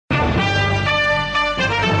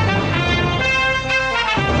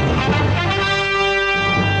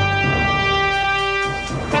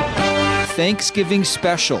Thanksgiving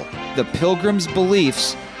special, the Pilgrims'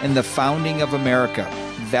 beliefs in the founding of America.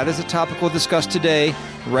 That is a topic we'll discuss today,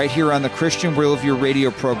 right here on the Christian Worldview radio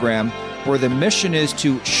program, where the mission is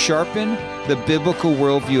to sharpen the biblical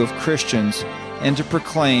worldview of Christians and to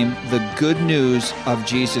proclaim the good news of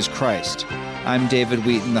Jesus Christ. I'm David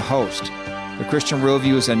Wheaton, the host. The Christian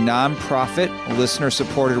Worldview is a non-profit,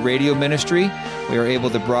 listener-supported radio ministry. We are able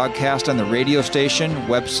to broadcast on the radio station,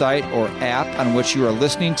 website, or app on which you are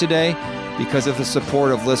listening today because of the support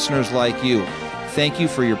of listeners like you. Thank you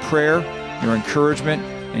for your prayer, your encouragement,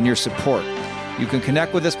 and your support. You can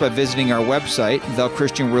connect with us by visiting our website,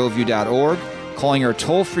 thechristianworldview.org, calling our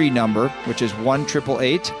toll-free number, which is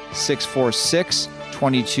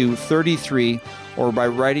 1-888-646-2233, or by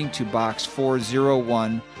writing to Box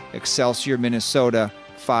 401, Excelsior, Minnesota,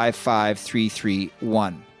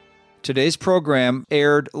 55331. Today's program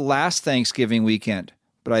aired last Thanksgiving weekend,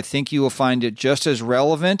 but I think you will find it just as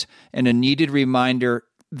relevant and a needed reminder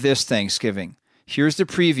this Thanksgiving. Here's the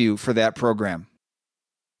preview for that program.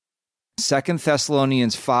 2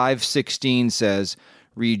 Thessalonians 5:16 says,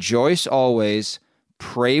 "Rejoice always,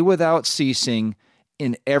 pray without ceasing,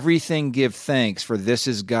 in everything give thanks, for this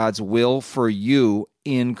is God's will for you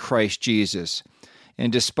in Christ Jesus."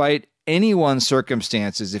 And despite anyone's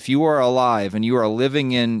circumstances, if you are alive and you are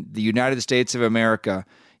living in the United States of America,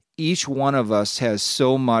 each one of us has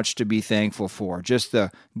so much to be thankful for. Just the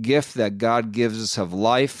gift that God gives us of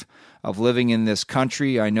life, of living in this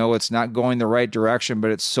country. I know it's not going the right direction, but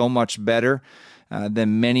it's so much better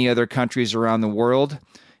than many other countries around the world.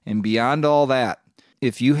 And beyond all that,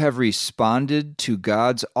 if you have responded to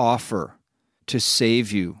God's offer to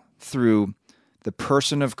save you through the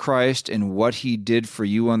person of Christ and what He did for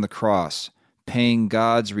you on the cross, paying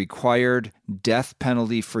God's required death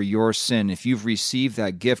penalty for your sin, if you've received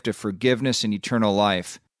that gift of forgiveness and eternal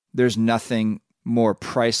life, there's nothing more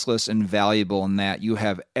priceless and valuable in that. You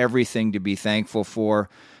have everything to be thankful for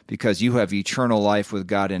because you have eternal life with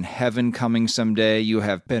God in heaven coming someday. You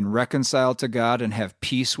have been reconciled to God and have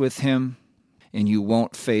peace with Him, and you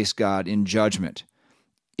won't face God in judgment.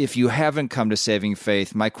 If you haven't come to saving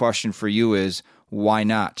faith, my question for you is, why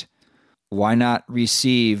not? Why not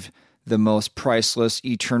receive the most priceless,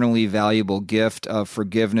 eternally valuable gift of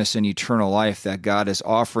forgiveness and eternal life that God is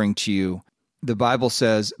offering to you? The Bible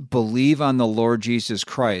says, believe on the Lord Jesus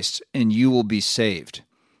Christ, and you will be saved.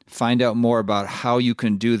 Find out more about how you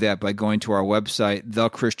can do that by going to our website,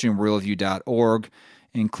 thechristianworldview.org,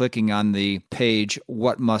 and clicking on the page,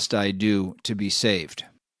 What Must I Do to Be Saved?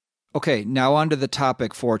 Okay, now on to the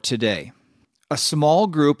topic for today. A small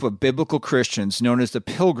group of biblical Christians known as the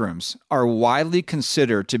Pilgrims are widely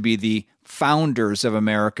considered to be the founders of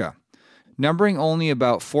America. Numbering only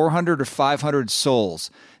about 400 or 500 souls,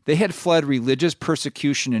 they had fled religious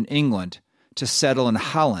persecution in England to settle in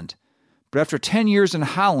Holland. But after 10 years in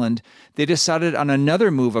Holland, they decided on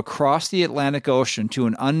another move across the Atlantic Ocean to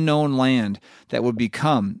an unknown land that would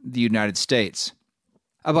become the United States.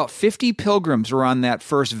 About 50 pilgrims were on that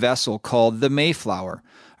first vessel called the Mayflower,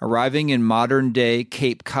 arriving in modern-day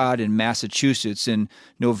Cape Cod in Massachusetts in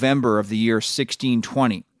November of the year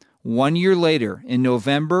 1620. 1 year later, in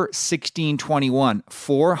November 1621,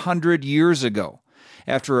 400 years ago,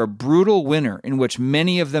 after a brutal winter in which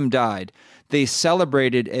many of them died, they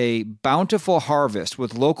celebrated a bountiful harvest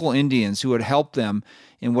with local Indians who had helped them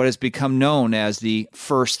in what has become known as the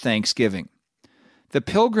First Thanksgiving. The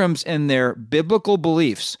Pilgrims and their biblical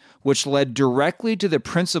beliefs, which led directly to the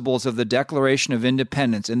principles of the Declaration of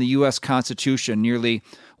Independence and the U.S. Constitution nearly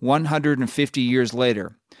 150 years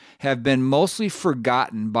later, have been mostly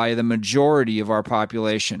forgotten by the majority of our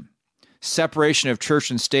population. Separation of church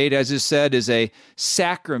and state, as is said, is a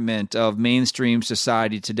sacrament of mainstream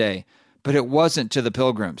society today, but it wasn't to the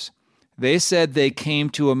Pilgrims. They said they came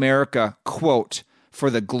to America, quote, for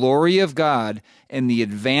the glory of God and the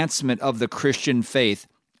advancement of the Christian faith,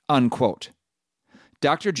 unquote.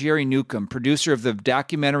 Dr. Jerry Newcomb, producer of the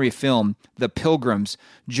documentary film The Pilgrims,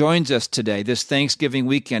 joins us today, this Thanksgiving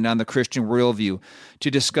weekend on the Christian Worldview, to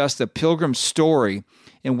discuss the Pilgrims' story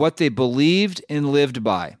and what they believed and lived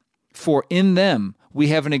by. For in them, we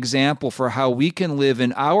have an example for how we can live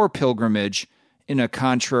in our pilgrimage in a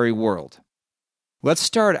contrary world. Let's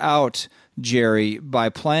start out, Jerry, by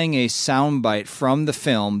playing a soundbite from the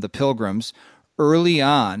film, The Pilgrims, early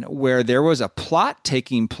on, where there was a plot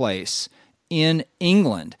taking place in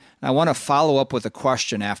England. And I want to follow up with a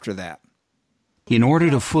question after that. In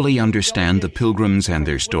order to fully understand the Pilgrims and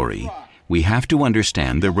their story, we have to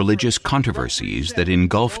understand the religious controversies that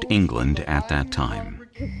engulfed England at that time.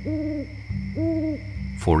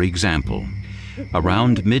 For example,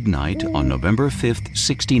 Around midnight on November 5th,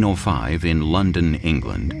 1605, in London,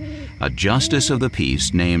 England, a justice of the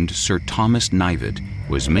peace named Sir Thomas Knivet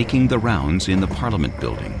was making the rounds in the Parliament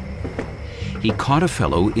building. He caught a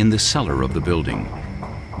fellow in the cellar of the building.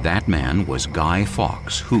 That man was Guy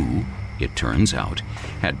Fawkes, who, it turns out,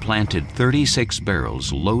 had planted 36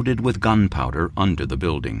 barrels loaded with gunpowder under the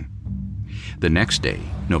building. The next day,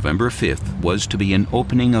 November 5th, was to be an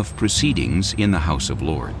opening of proceedings in the House of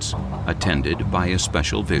Lords, attended by a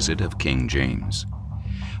special visit of King James.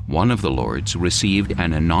 One of the lords received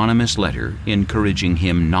an anonymous letter encouraging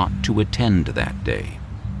him not to attend that day.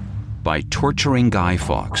 By torturing Guy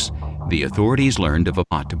Fawkes, the authorities learned of a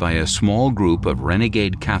plot by a small group of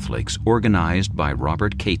renegade Catholics organized by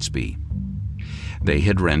Robert Catesby. They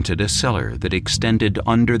had rented a cellar that extended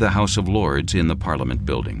under the House of Lords in the Parliament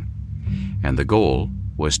building, and the goal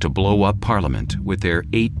was to blow up Parliament with their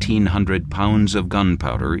 1,800 pounds of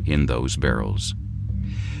gunpowder in those barrels.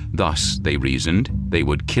 Thus, they reasoned, they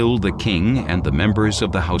would kill the king and the members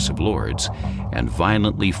of the House of Lords and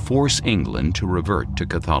violently force England to revert to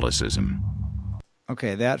Catholicism.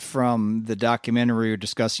 Okay, that from the documentary we're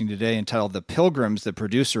discussing today entitled The Pilgrims. The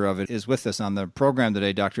producer of it is with us on the program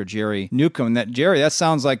today, Dr. Jerry Newcomb. That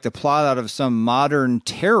sounds like the plot out of some modern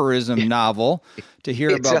terrorism novel to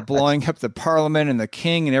hear about blowing up the Parliament and the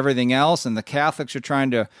king and everything else, and the Catholics are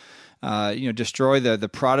trying to destroy the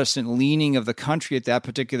Protestant leaning of the country at that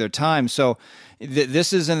particular time. So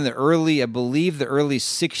this is in the early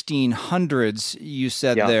 1600s, you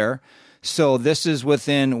said there. So this is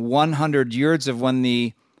within 100 years of when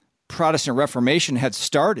the Protestant Reformation had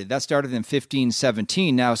started. That started in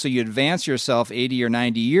 1517. Now, so you advance yourself 80 or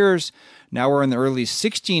 90 years. Now we're in the early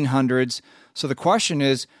 1600s. So the question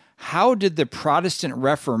is, how did the Protestant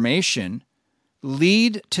Reformation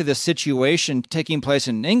lead to the situation taking place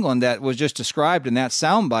in England that was just described in that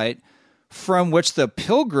soundbite, from which the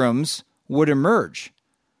Pilgrims would emerge?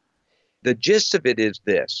 The gist of it is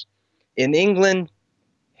this. In England,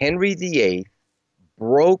 Henry VIII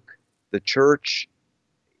broke the church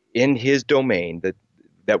in his domain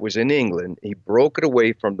that was in England. He broke it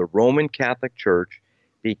away from the Roman Catholic Church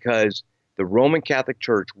because the Roman Catholic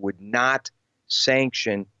Church would not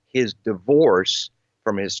sanction his divorce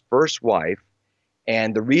from his first wife.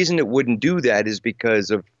 And the reason it wouldn't do that is because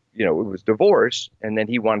of, it was divorce, and then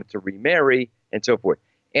he wanted to remarry and so forth.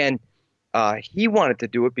 And he wanted to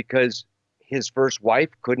do it because his first wife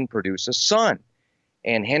couldn't produce a son.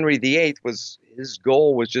 And Henry VIII his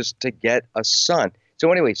goal was just to get a son.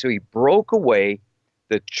 So anyway, so he broke away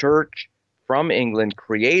the church from England,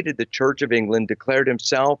 created the Church of England, declared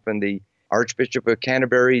himself and the Archbishop of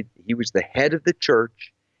Canterbury, he was the head of the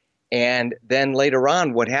church. And then later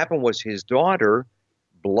on, what happened was his daughter,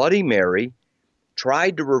 Bloody Mary,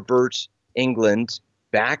 tried to revert England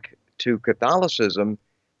back to Catholicism,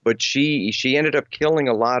 but she ended up killing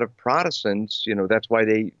a lot of Protestants. That's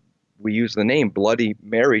why we use the name Bloody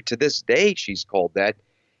Mary. To this day, she's called that.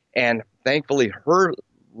 And thankfully, her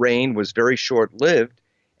reign was very short-lived.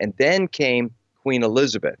 And then came Queen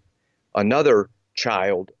Elizabeth, another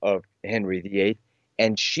child of Henry VIII.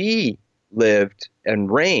 And she lived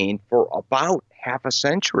and reigned for about half a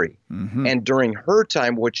century. Mm-hmm. And during her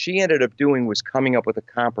time, what she ended up doing was coming up with a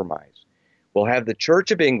compromise. We'll have the Church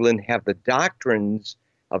of England have the doctrines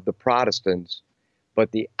of the Protestants,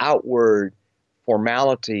 but the outward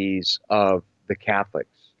formalities of the Catholics.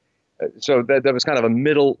 So that was kind of a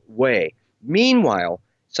middle way. Meanwhile,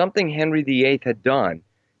 something Henry VIII had done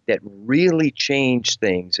that really changed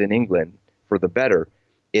things in England for the better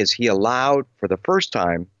is he allowed, for the first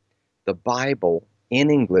time, the Bible in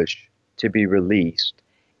English to be released.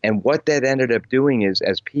 And what that ended up doing is,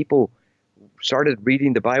 as people started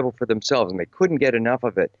reading the Bible for themselves and they couldn't get enough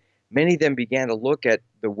of it, many of them began to look at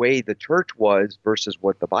the way the church was versus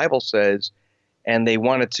what the Bible says, and they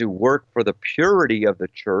wanted to work for the purity of the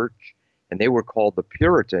church, and they were called the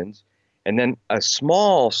Puritans. And then a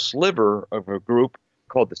small sliver of a group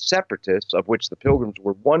called the Separatists, of which the Pilgrims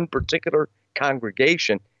were one particular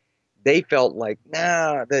congregation, they felt like,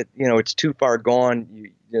 it's too far gone.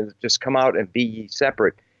 You just come out and be ye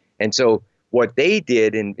separate. And so what they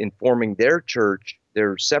did in forming their church,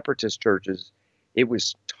 their separatist churches, it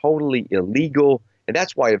was totally illegal. And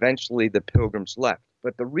that's why eventually the Pilgrims left.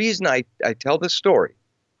 But the reason I tell this story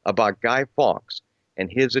about Guy Fawkes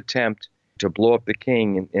and his attempt to blow up the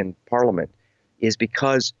king in Parliament is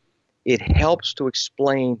because it helps to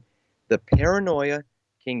explain the paranoia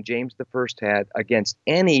King James I had against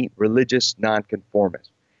any religious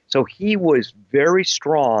nonconformist. So he was very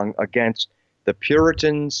strong against the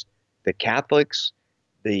Puritans, the Catholics,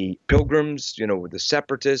 the Pilgrims, the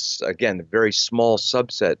separatists, again, a very small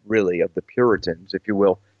subset, really, of the Puritans, if you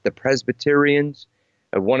will, the Presbyterians.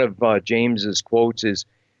 One of James's quotes is,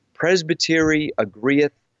 "Presbytery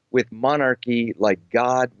agreeth with monarchy like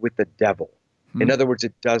God with the devil." In other words,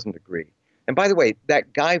 it doesn't agree. And by the way,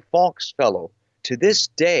 that Guy Fawkes fellow, to this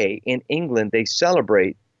day in England, they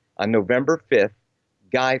celebrate on November 5th,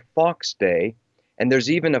 Guy Fawkes Day, and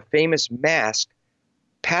there's even a famous mask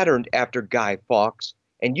patterned after Guy Fawkes.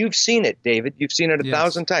 And you've seen it, David. You've seen it a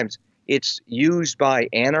thousand times. It's used by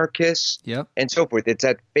anarchists and so forth. It's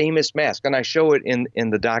that famous mask, and I show it in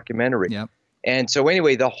the documentary. Yep. And so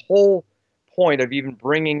anyway, the whole point of even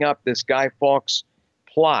bringing up this Guy Fawkes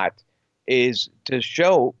plot is to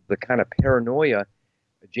show the kind of paranoia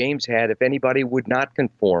James had if anybody would not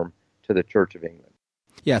conform to the Church of England.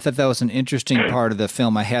 Yeah, I thought that was an interesting part of the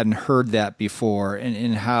film. I hadn't heard that before,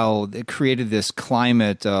 and how it created this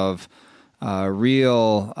climate of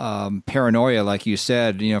real paranoia, like you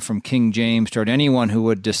said, from King James toward anyone who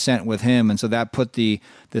would dissent with him. And so that put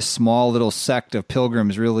this small little sect of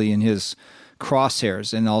Pilgrims really in his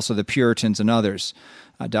crosshairs, and also the Puritans and others.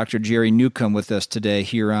 Dr. Jerry Newcomb with us today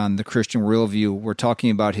here on The Christian Worldview. We're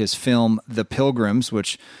talking about his film, The Pilgrims,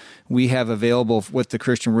 which we have available with The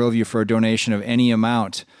Christian Worldview for a donation of any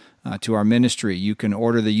amount to our ministry. You can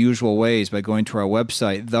order the usual ways by going to our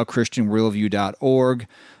website, thechristianworldview.org,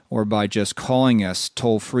 or by just calling us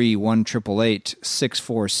toll-free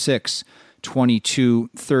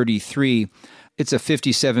 1-888-646-2233. It's a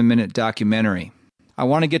 57-minute documentary. I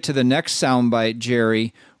want to get to the next soundbite,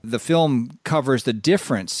 Jerry. The film covers the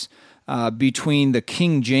difference between the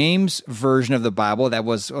King James version of the Bible that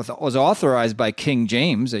was authorized by King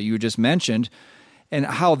James that you just mentioned, and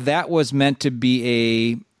how that was meant to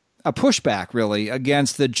be a pushback, really,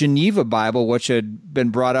 against the Geneva Bible, which had been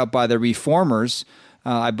brought up by the Reformers,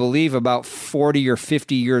 I believe, about 40 or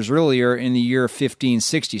 50 years earlier in the year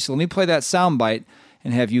 1560. So let me play that soundbite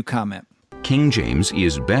and have you comment. King James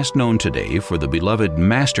is best known today for the beloved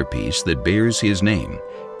masterpiece that bears his name,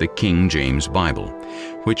 the King James Bible,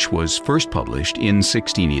 which was first published in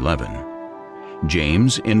 1611.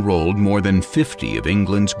 James enrolled more than 50 of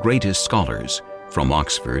England's greatest scholars from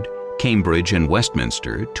Oxford, Cambridge, and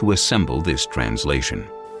Westminster to assemble this translation.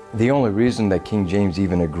 The only reason that King James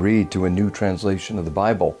even agreed to a new translation of the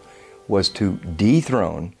Bible was to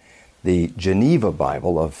dethrone the Geneva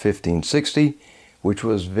Bible of 1560, which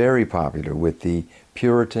was very popular with the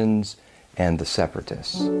Puritans and the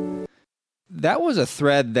separatists. That was a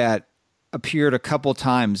thread that appeared a couple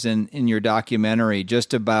times in your documentary,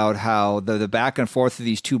 just about how the back and forth of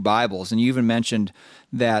these two Bibles. And you even mentioned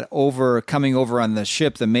that coming over on the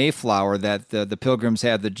ship, the Mayflower, that the Pilgrims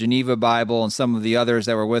had the Geneva Bible, and some of the others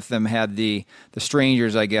that were with them had the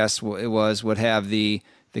strangers, I guess would have the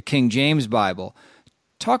King James Bible.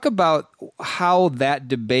 Talk about how that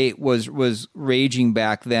debate was raging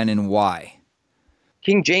back then and why.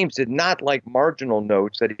 King James did not like marginal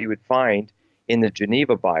notes that he would find in the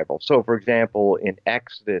Geneva Bible. So, for example, in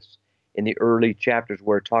Exodus, in the early chapters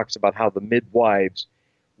where it talks about how the midwives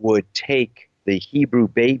would take the Hebrew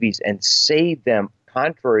babies and save them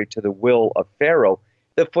contrary to the will of Pharaoh,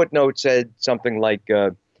 the footnote said something like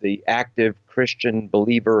the active Christian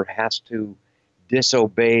believer has to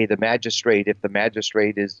disobey the magistrate if the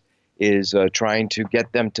magistrate is trying to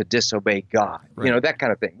get them to disobey God. Right. That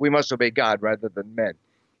kind of thing. We must obey God rather than men.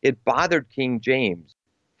 It bothered King James.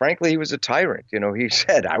 Frankly, he was a tyrant. He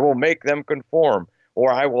said, I will make them conform,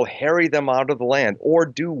 or I will harry them out of the land, or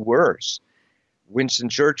do worse. Winston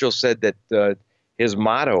Churchill said that his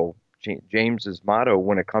motto, James's motto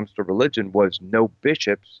when it comes to religion, was no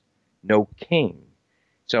bishops, no king.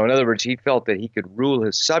 So in other words, he felt that he could rule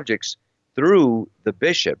his subjects through the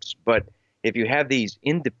bishops. But if you have these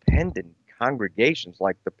independent congregations,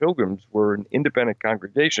 like the Pilgrims were an independent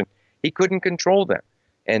congregation, he couldn't control them.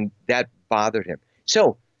 And that bothered him.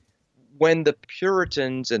 So when the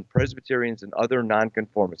Puritans and Presbyterians and other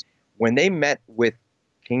nonconformists, when they met with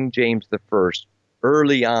King James I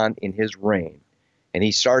early on in his reign, and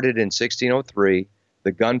he started in 1603,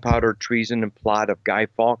 the gunpowder treason and plot of Guy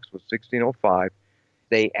Fawkes was 1605,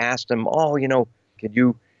 they asked him, can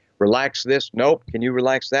you relax this? Nope. Can you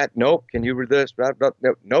relax that? Nope. Can you this? Nope.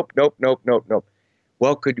 Nope.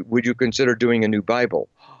 Well, would you consider doing a new Bible?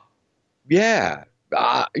 Yeah,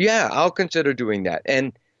 I'll consider doing that.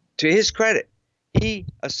 And to his credit, he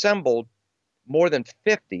assembled more than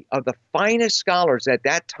 50 of the finest scholars at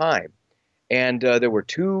that time. And there were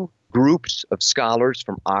two groups of scholars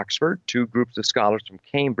from Oxford, two groups of scholars from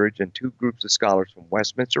Cambridge, and two groups of scholars from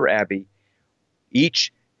Westminster Abbey,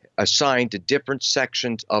 each assigned to different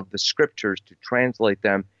sections of the scriptures to translate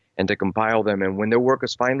them. and to compile them. And when their work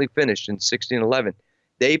was finally finished in 1611,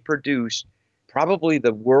 they produced probably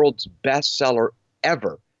the world's bestseller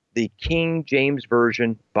ever, the King James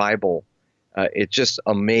Version Bible. It's just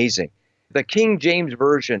amazing. The King James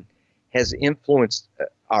Version has influenced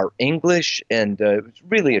our English, and it's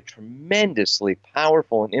really a tremendously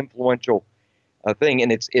powerful and influential thing.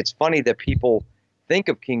 And it's funny that people think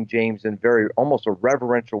of King James in very almost a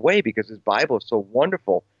reverential way because his Bible is so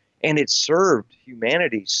wonderful and it served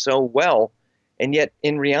humanity so well. And yet,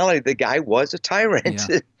 in reality, the guy was a tyrant.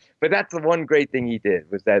 Yeah. But that's the one great thing he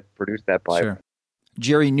did, was that produce that Bible. Sure.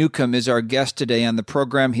 Jerry Newcomb is our guest today on the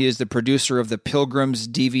program. He is the producer of the Pilgrims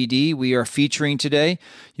DVD we are featuring today.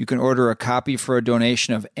 You can order a copy for a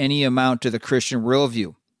donation of any amount to the Christian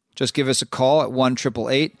Worldview. Just give us a call at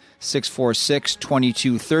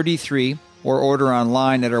 1-888-646-2233 or order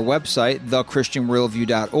online at our website,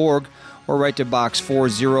 thechristianworldview.org, or write to Box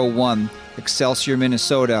 401, Excelsior,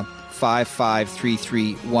 Minnesota,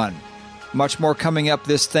 55331. Much more coming up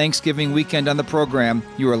this Thanksgiving weekend on the program.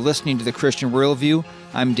 You are listening to The Christian Worldview.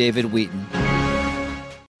 I'm David Wheaton.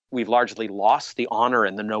 We've largely lost the honor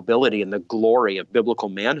and the nobility and the glory of biblical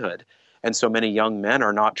manhood. And so many young men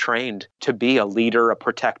are not trained to be a leader, a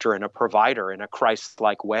protector, and a provider in a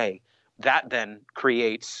Christ-like way. That then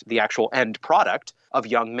creates the actual end product of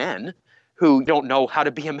young men who don't know how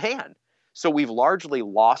to be a man. So we've largely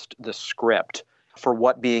lost the script for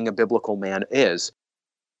what being a biblical man is.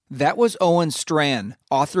 That was Owen Strachan,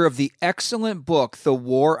 author of the excellent book, The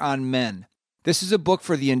War on Men. This is a book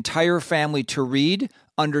for the entire family to read,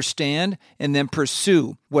 understand, and then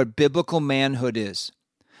pursue what biblical manhood is.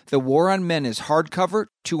 The War on Men is hardcover,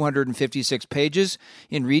 256 pages,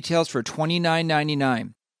 and retails for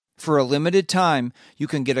 $29.99. For a limited time, you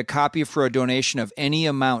can get a copy for a donation of any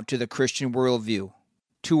amount to the Christian Worldview.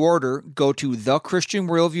 To order, go to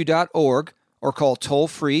thechristianworldview.org or call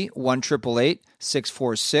toll-free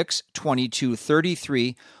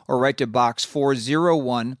 1-888-646-2233 or write to Box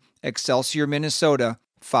 401, Excelsior, Minnesota,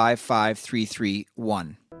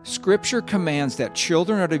 55331. Scripture commands that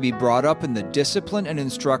children are to be brought up in the discipline and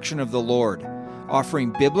instruction of the Lord.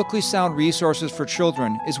 Offering biblically sound resources for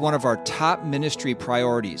children is one of our top ministry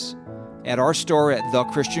priorities. At our store at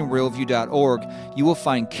thechristianworldview.org, you will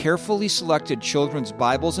find carefully selected children's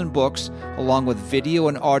Bibles and books, along with video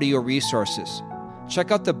and audio resources.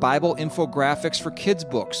 Check out the Bible infographics for kids'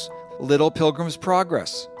 books, Little Pilgrim's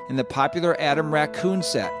Progress, and the popular Adam Raccoon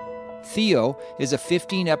set. Theo is a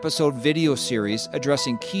 15-episode video series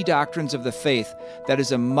addressing key doctrines of the faith that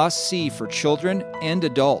is a must-see for children and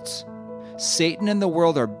adults. Satan and the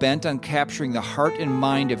world are bent on capturing the heart and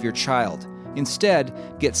mind of your child. Instead,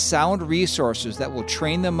 get sound resources that will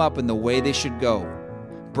train them up in the way they should go.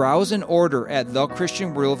 Browse and order at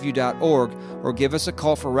thechristianworldview.org or give us a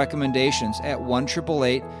call for recommendations at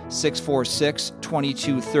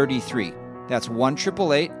 1-888-646-2233. That's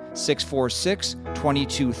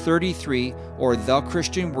 1-888-646-2233 or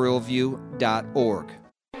thechristianworldview.org.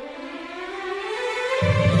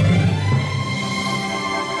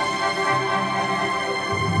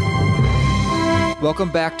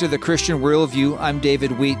 Welcome back to The Christian Worldview. I'm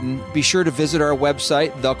David Wheaton. Be sure to visit our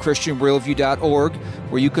website, thechristianworldview.org,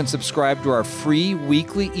 where you can subscribe to our free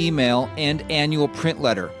weekly email and annual print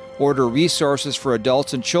letter, order resources for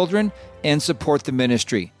adults and children, and support the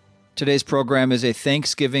ministry. Today's program is a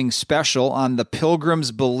Thanksgiving special on the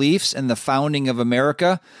Pilgrims' beliefs and the founding of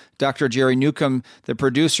America. Dr. Jerry Newcomb, the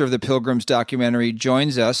producer of the Pilgrims documentary,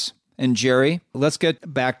 joins us. And Jerry, let's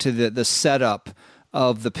get back to the setup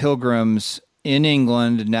of the Pilgrims in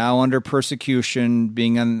England, now under persecution,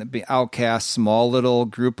 being outcast, small little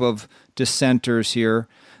group of dissenters here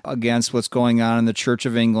against what's going on in the Church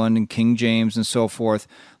of England and King James and so forth.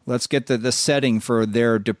 Let's get the setting for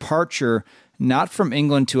their departure, not from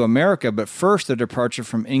England to America, but first the departure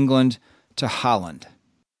from England to Holland.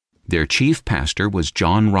 Their chief pastor was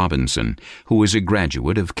John Robinson, who was a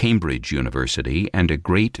graduate of Cambridge University and a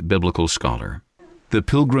great biblical scholar. The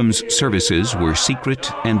Pilgrims' services were secret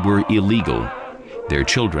and were illegal. Their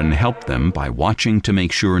children helped them by watching to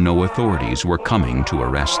make sure no authorities were coming to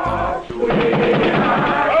arrest them.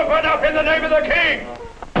 Open up in the name of the king!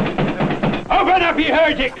 Open up, you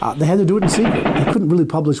heretic! They had to do it in secret. They couldn't really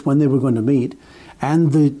publish when they were going to meet.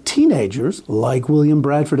 And the teenagers, like William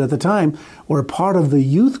Bradford at the time, were part of the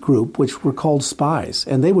youth group, which were called spies.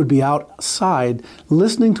 And they would be outside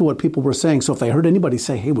listening to what people were saying. So if they heard anybody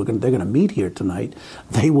say, hey, they're going to meet here tonight,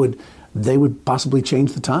 they would possibly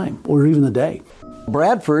change the time or even the day.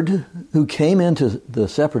 Bradford, who came into the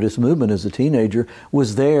separatist movement as a teenager,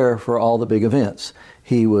 was there for all the big events.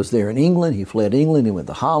 He was there in England. He fled England. He went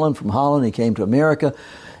to Holland. From Holland, he came to America.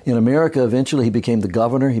 In America, eventually he became the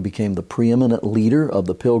governor. He became the preeminent leader of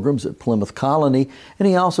the Pilgrims at Plymouth Colony, and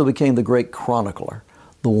he also became the great chronicler,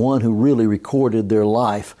 the one who really recorded their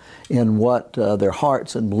life and what their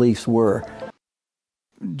hearts and beliefs were.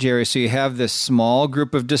 Jerry, so you have this small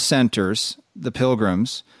group of dissenters, the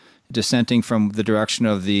Pilgrims, dissenting from the direction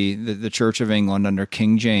of the Church of England under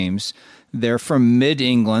King James. They're from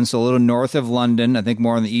mid-England, so a little north of London, I think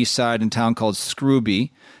more on the east side, in a town called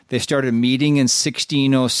Scrooby. They started meeting in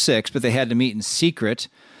 1606, but they had to meet in secret.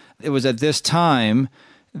 It was at this time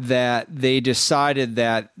that they decided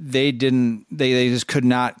that they just could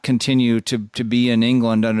not continue to be in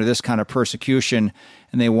England under this kind of persecution,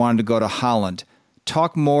 and they wanted to go to Holland.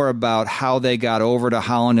 Talk more about how they got over to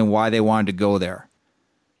Holland and why they wanted to go there.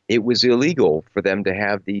 It was illegal for them to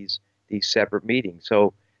have these separate meetings.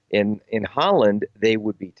 So in Holland, they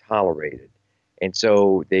would be tolerated. And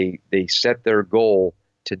so they set their goal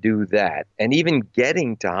to do that. And even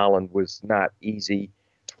getting to Holland was not easy.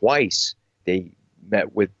 Twice they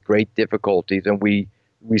met with great difficulties, and we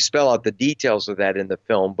spell out the details of that in the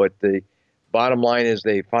film. But the bottom line is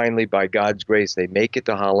they finally, by God's grace, they make it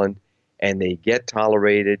to Holland, and they get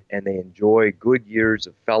tolerated, and they enjoy good years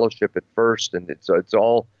of fellowship at first, and it's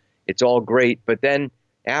all great. But then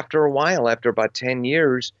after a while, after about 10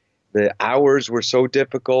 years, the hours were so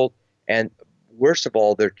difficult, and worst of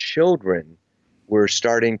all, their children were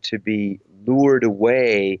starting to be lured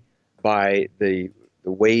away by the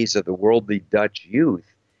ways of the worldly Dutch youth.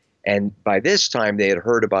 And by this time, they had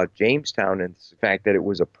heard about Jamestown and the fact that it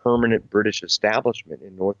was a permanent British establishment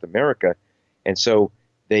in North America. And so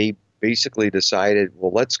they basically decided,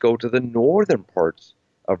 well, let's go to the northern parts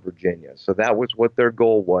of Virginia. So that was what their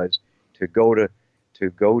goal was, to go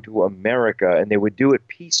to America, and they would do it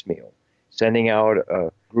piecemeal, sending out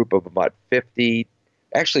a group of about 50,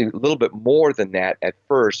 actually a little bit more than that at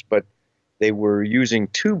first, but they were using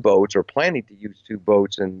 2 boats, or planning to use 2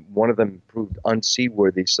 boats, and one of them proved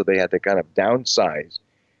unseaworthy, so they had to kind of downsize.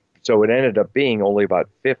 So it ended up being only about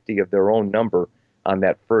 50 of their own number on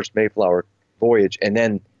that first Mayflower voyage, and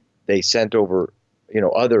then they sent over,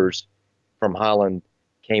 others from Holland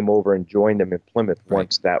came over and joined them in Plymouth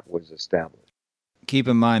once that was established. Keep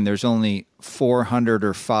in mind, there's only 400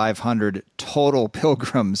 or 500 total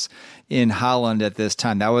pilgrims in Holland at this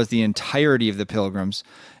time. That was the entirety of the pilgrims.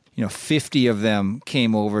 50 of them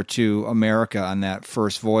came over to America on that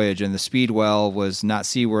first voyage, and the Speedwell was not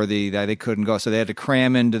seaworthy. They couldn't go, so they had to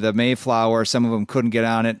cram into the Mayflower. Some of them couldn't get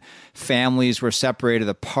on it. Families were separated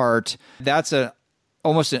apart. That's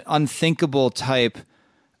almost an unthinkable type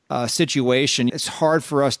situation. It's hard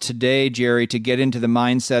for us today, Jerry, to get into the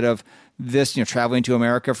mindset of this, traveling to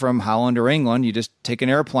America from Holland or England. You just take an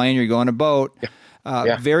airplane, you go on a boat.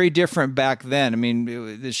 Very different back then. I mean,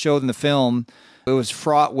 it showed in the film, it was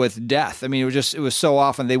fraught with death. I mean, it was so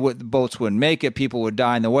often the boats wouldn't make it. People would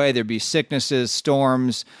die in the way. There'd be sicknesses,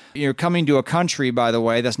 storms. You're coming to a country, by the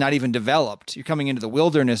way, that's not even developed. You're coming into the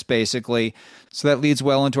wilderness, basically. So that leads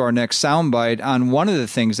well into our next soundbite on one of the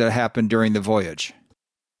things that happened during the voyage.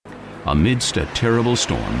 Amidst a terrible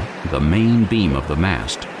storm, the main beam of the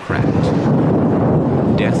mast cracked.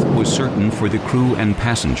 Death was certain for the crew and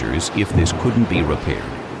passengers if this couldn't be repaired.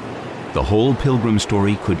 The whole Pilgrim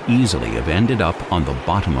story could easily have ended up on the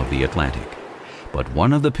bottom of the Atlantic. But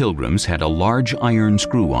one of the Pilgrims had a large iron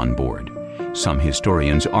screw on board. Some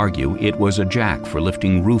historians argue it was a jack for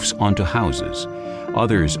lifting roofs onto houses.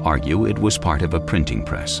 Others argue it was part of a printing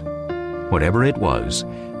press. Whatever it was,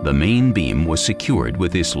 the main beam was secured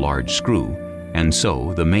with this large screw, and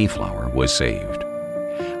so the Mayflower was saved.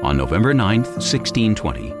 On November 9th,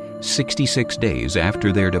 1620, 66 days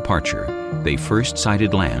after their departure, they first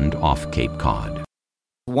sighted land off Cape Cod.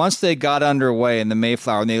 Once they got underway in the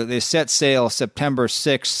Mayflower, and they set sail September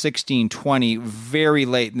 6, 1620, very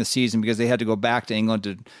late in the season because they had to go back to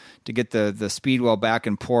England to get the Speedwell back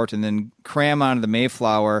in port and then cram onto the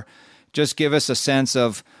Mayflower. Just give us a sense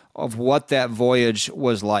of what that voyage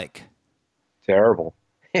was like. Terrible.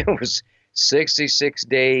 It was 66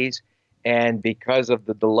 days, and because of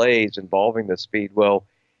the delays involving the Speedwell,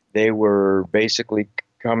 they were basically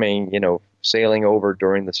coming, sailing over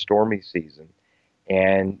during the stormy season.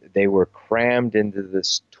 And they were crammed into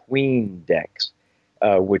this 'tween decks,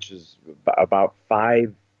 which is about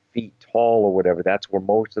 5 feet tall or whatever. That's where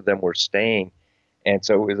most of them were staying. And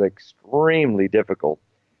so it was extremely difficult.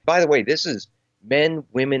 By the way, this is men,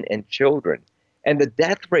 women, and children. And the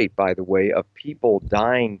death rate, by the way, of people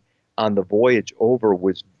dying on the voyage over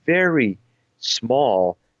was very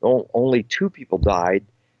small. Only 2 people died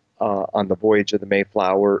on the voyage of the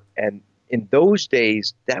Mayflower. And in those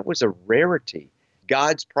days, that was a rarity.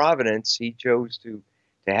 God's providence, he chose to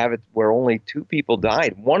to have it where only 2 people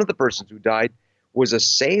died. One of the persons who died was a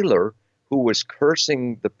sailor who was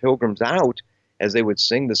cursing the Pilgrims out as they would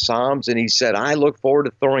sing the Psalms, and he said, "I look forward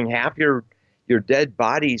to throwing half your dead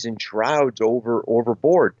bodies in shrouds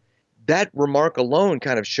overboard." That remark alone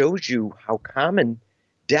kind of shows you how common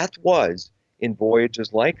death was in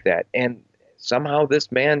voyages like that. And somehow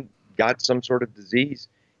this man got some sort of disease,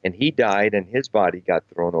 and he died, and his body got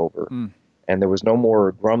thrown over. And there was no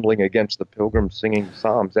more grumbling against the Pilgrims singing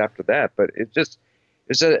Psalms after that. But it's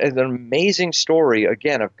an amazing story,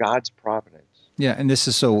 again, of God's providence. Yeah, and this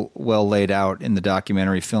is so well laid out in the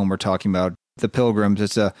documentary film we're talking about, The Pilgrims.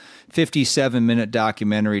 It's a 57-minute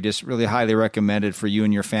documentary, just really highly recommended for you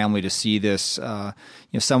and your family to see this.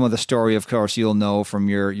 Some of the story, of course, you'll know from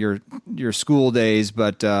your school days,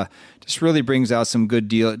 but just really brings out some good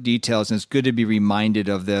details, and it's good to be reminded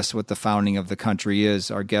of this, what the founding of the country is.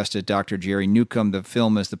 Our guest is Dr. Jerry Newcomb. The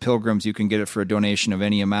film is The Pilgrims. You can get it for a donation of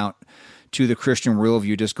any amount to The Christian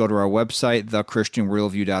Worldview. Just go to our website,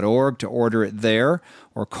 thechristianworldview.org, to order it there,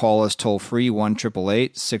 or call us toll-free,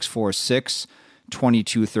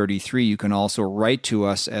 1-888-646-2233. You can also write to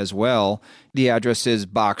us as well. The address is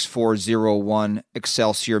Box 401,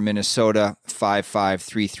 Excelsior, Minnesota,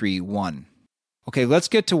 55331. Okay, let's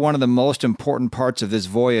get to one of the most important parts of this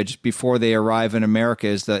voyage before they arrive in America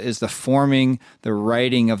is the forming, the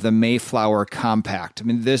writing of the Mayflower Compact. I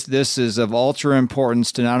mean, this is of ultra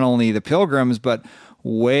importance to not only the Pilgrims, but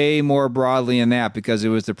way more broadly in that, because it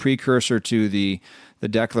was the precursor to the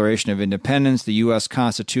Declaration of Independence, the U.S.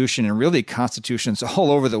 Constitution, and really constitutions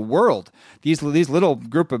all over the world. These little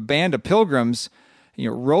band of Pilgrims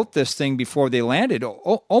wrote this thing before they landed,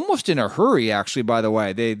 almost in a hurry, actually, by the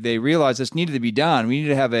way. They realized this needed to be done. We need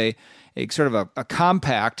to have a sort of a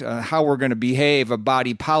compact, how we're going to behave, a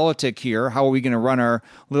body politic here, how are we going to run our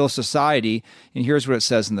little society, and here's what it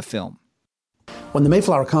says in the film. When the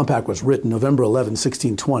Mayflower Compact was written, November 11,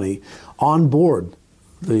 1620, on board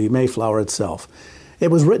the Mayflower itself, it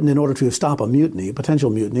was written in order to stop a potential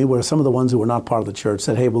mutiny, where some of the ones who were not part of the church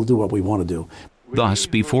said, hey, we'll do what we want to do. Thus,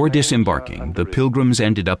 before disembarking, the Pilgrims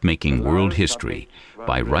ended up making world history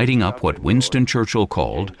by writing up what Winston Churchill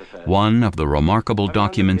called one of the remarkable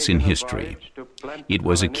documents in history. It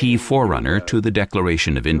was a key forerunner to the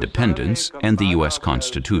Declaration of Independence and the U.S.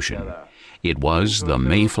 Constitution. It was the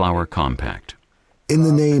Mayflower Compact. In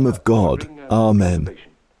the name of God, Amen.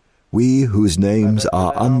 We whose names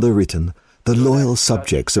are underwritten, the loyal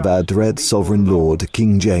subjects of our dread sovereign Lord,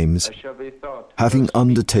 King James, having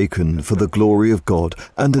undertaken for the glory of God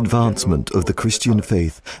and advancement of the Christian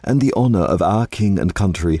faith and the honour of our king and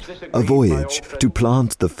country, a voyage to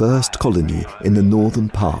plant the first colony in the northern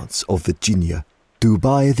parts of Virginia, do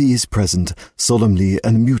by these present solemnly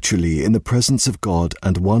and mutually in the presence of God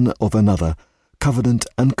and one of another, covenant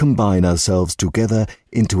and combine ourselves together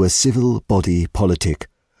into a civil body politic,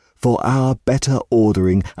 for our better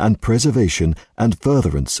ordering and preservation and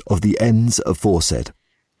furtherance of the ends aforesaid.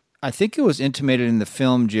 I think it was intimated in the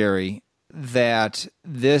film, Jerry, that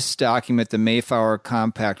this document, the Mayflower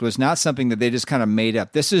Compact, was not something that they just kind of made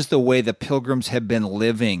up. This is the way the Pilgrims have been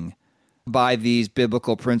living by these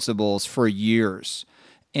biblical principles for years.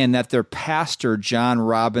 And that their pastor, John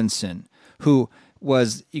Robinson, who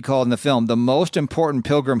was, you call in the film, the most important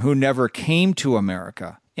pilgrim who never came to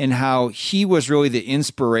America, and how he was really the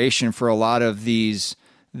inspiration for a lot of these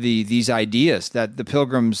ideas that the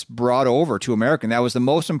Pilgrims brought over to America. And that was the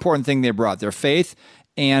most important thing they brought, their faith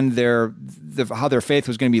and how their faith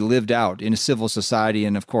was going to be lived out in a civil society,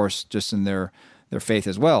 and of course just in their faith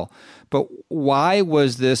as well. But why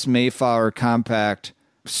was this Mayflower Compact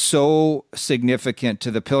so significant to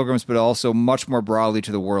the Pilgrims, but also much more broadly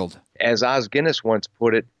to the world? As Os Guinness once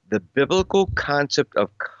put it, the biblical concept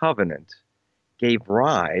of covenant gave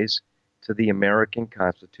rise to the American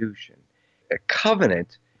Constitution. A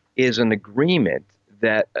covenant is an agreement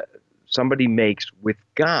that somebody makes with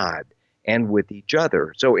God and with each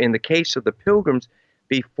other. So in the case of the Pilgrims,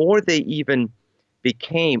 before they even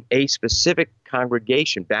became a specific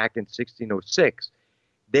congregation back in 1606,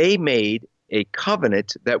 they made a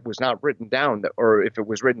covenant that was not written down, or if it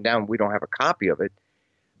was written down, we don't have a copy of it.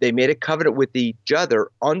 They made a covenant with each other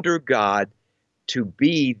under God to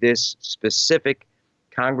be this specific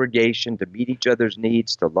congregation, to meet each other's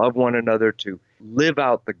needs, to love one another, to live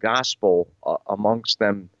out the gospel amongst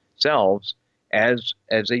themselves as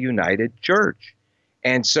a united church.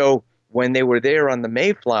 And so when they were there on the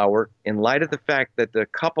Mayflower, in light of the fact that a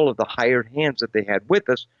couple of the hired hands that they had with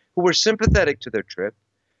us, who were sympathetic to their trip,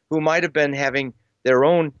 who might have been having their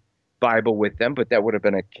own Bible with them, but that would have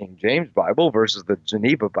been a King James Bible versus the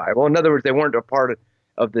Geneva Bible. In other words, they weren't a part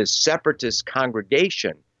of this separatist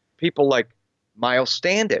congregation. People like Miles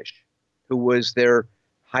Standish, who was their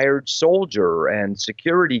hired soldier and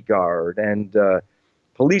security guard and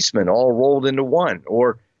policeman all rolled into one,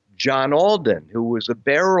 or John Alden, who was a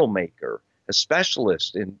barrel maker, a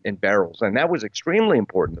specialist in barrels, and that was extremely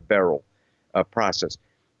important, the barrel process.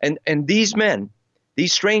 And these men,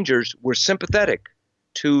 these strangers, were sympathetic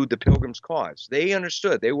to the Pilgrims' cause. They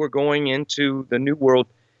understood they were going into the New World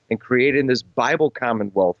and creating this Bible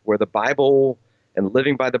commonwealth where the Bible and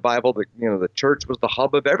living by the Bible, the church was the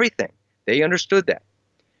hub of everything. They understood that.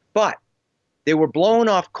 But they were blown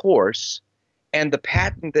off course, and the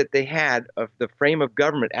patent that they had of the frame of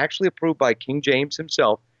government, actually approved by King James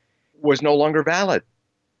himself, was no longer valid.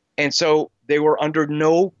 And so they were under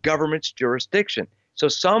no government's jurisdiction. So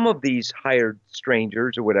some of these hired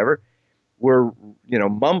strangers or whatever were,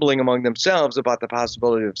 mumbling among themselves about the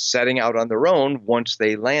possibility of setting out on their own once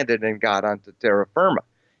they landed and got onto terra firma.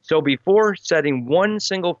 So before setting one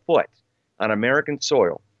single foot on American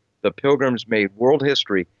soil, the Pilgrims made world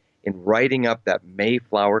history in writing up that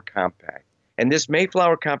Mayflower Compact. And this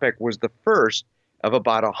Mayflower Compact was the first of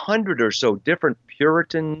about 100 or so different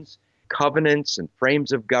Puritans, covenants, and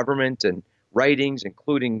frames of government and writings,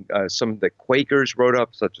 including some of the Quakers wrote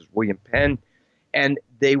up, such as William Penn. And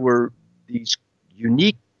they were these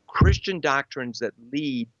unique Christian doctrines that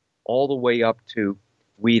lead all the way up to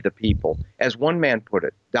we the people. As one man put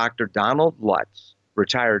it, Dr. Donald Lutz,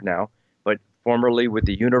 retired now, but formerly with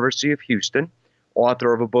the University of Houston,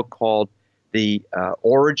 author of a book called The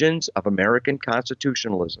Origins of American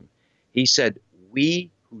Constitutionalism. He said,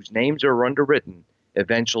 we whose names are underwritten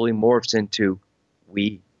eventually morphs into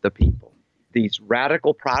we the people. These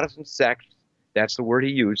radical Protestant sects, that's the word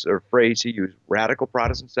he used, or phrase he used, radical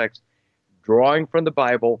Protestant sects, drawing from the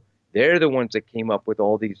Bible, they're the ones that came up with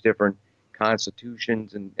all these different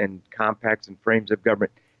constitutions and compacts and frames of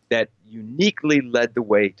government that uniquely led the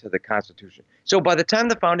way to the Constitution. So by the time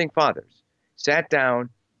the Founding Fathers sat down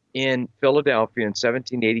in Philadelphia in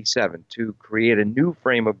 1787 to create a new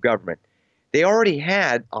frame of government, they already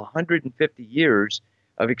had 150 years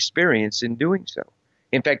of experience in doing so.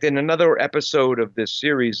 In fact, in another episode of this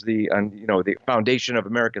series, the Foundation of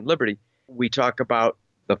American Liberty, we talk about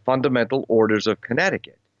the fundamental orders of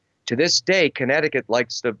Connecticut. To this day, Connecticut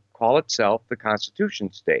likes to call itself the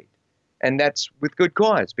Constitution State. And that's with good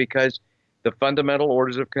cause, because the Fundamental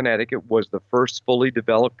Orders of Connecticut was the first fully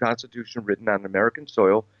developed constitution written on American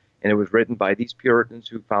soil, and it was written by these Puritans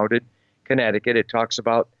who founded Connecticut. It talks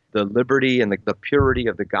about the liberty and the purity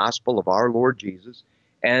of the gospel of our Lord Jesus.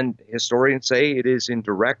 And historians say it is in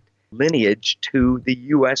direct lineage to the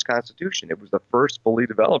U.S. Constitution. It was the first fully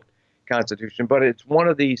developed Constitution, but it's one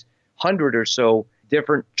of these 100 or so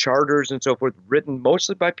different charters and so forth, written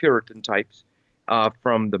mostly by Puritan types,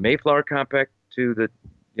 from the Mayflower Compact to the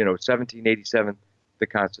 1787, the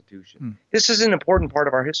Constitution. This is an important part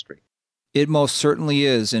of our history. It most certainly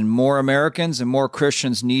is, and more Americans and more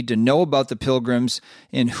Christians need to know about the Pilgrims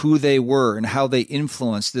and who they were and how they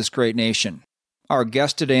influenced this great nation. Our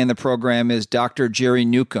guest today in the program is Dr. Jerry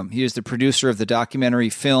Newcomb. He is the producer of the documentary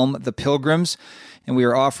film The Pilgrims, and we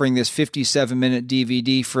are offering this 57-minute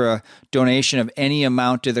DVD for a donation of any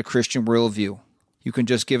amount to the Christian Worldview. You can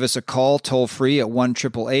just give us a call toll-free at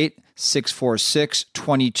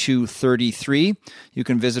 1-888-646-2233. You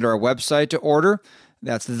can visit our website to order.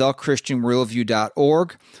 That's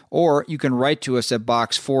thechristianworldview.org, or you can write to us at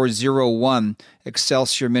Box 401,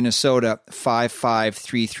 Excelsior, Minnesota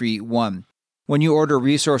 55331. When you order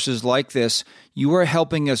resources like this, you are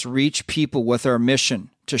helping us reach people with our mission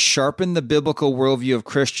to sharpen the biblical worldview of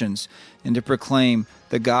Christians and to proclaim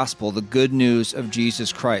the gospel, the good news of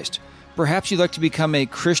Jesus Christ. Perhaps you'd like to become a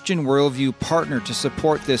Christian Worldview partner to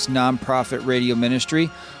support this nonprofit radio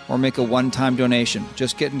ministry or make a one-time donation.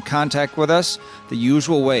 Just get in contact with us the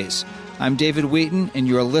usual ways. I'm David Wheaton, and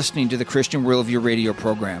you're listening to the Christian Worldview radio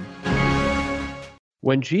program.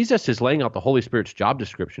 When Jesus is laying out the Holy Spirit's job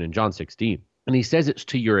description in John 16, and he says it's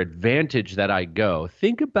to your advantage that I go,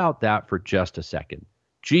 think about that for just a second.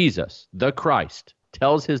 Jesus, the Christ,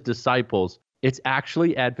 tells his disciples it's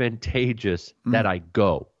actually advantageous that I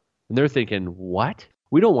go. And they're thinking, what?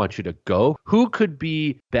 We don't want you to go. Who could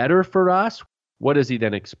be better for us? What does he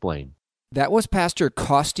then explain? That was Pastor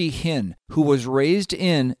Costi Hinn, who was raised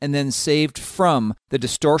in and then saved from the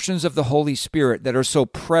distortions of the Holy Spirit that are so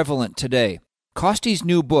prevalent today. Costi's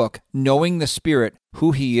new book, Knowing the Spirit,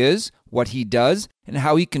 Who He Is, What He Does, and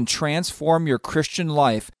How He Can Transform Your Christian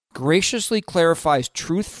Life, graciously clarifies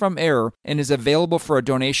truth from error and is available for a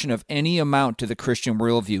donation of any amount to the Christian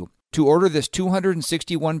Worldview. To order this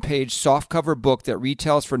 261-page softcover book that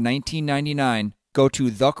retails for $19.99, Go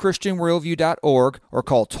to thechristianworldview.org or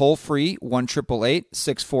call toll-free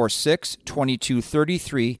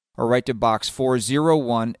 1-888-646-2233 or write to Box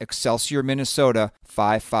 401, Excelsior, Minnesota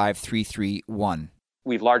 55331.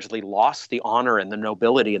 We've largely lost the honor and the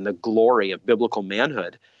nobility and the glory of biblical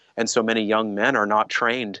manhood. And so many young men are not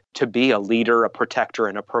trained to be a leader, a protector,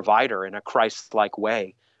 and a provider in a Christ-like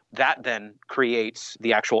way. That then creates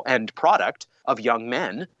the actual end product of young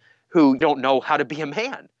men who don't know how to be a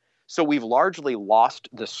man. So we've largely lost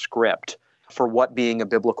the script for what being a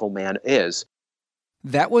biblical man is.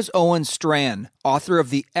 That was Owen Strachan, author of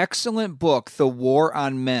the excellent book, The War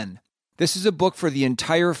on Men. This is a book for the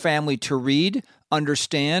entire family to read,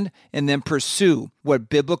 understand, and then pursue what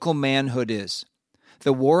biblical manhood is.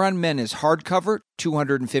 The War on Men is hardcover,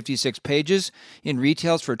 256 pages, and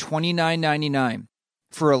retails for $29.99.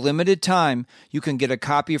 For a limited time, you can get a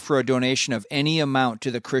copy for a donation of any amount to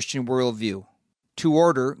the Christian Worldview. To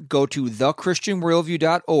order, go to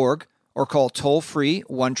thechristianworldview.org or call toll-free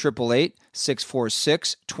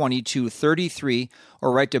 1-888-646-2233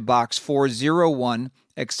 or write to Box 401,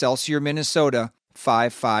 Excelsior, Minnesota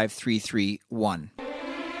 55331.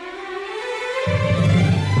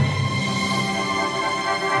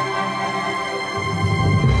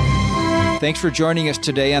 Thanks for joining us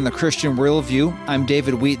today on the Christian Worldview. I'm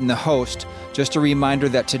David Wheaton, the host. Just a reminder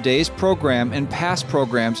that today's program and past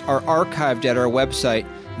programs are archived at our website,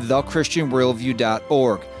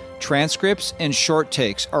 thechristianworldview.org. Transcripts and short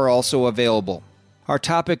takes are also available. Our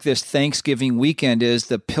topic this Thanksgiving weekend is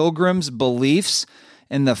the Pilgrims' beliefs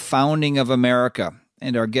and the founding of America.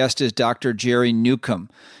 And our guest is Dr. Jerry Newcomb.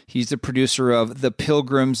 He's the producer of the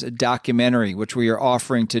Pilgrims documentary, which we are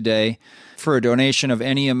offering today for a donation of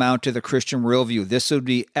any amount to the Christian Worldview. This would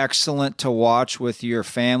be excellent to watch with your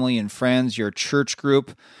family and friends, your church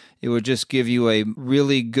group. It would just give you a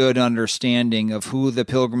really good understanding of who the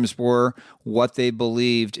Pilgrims were, what they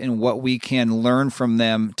believed, and what we can learn from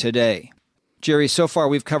them today. Jerry, so far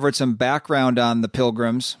we've covered some background on the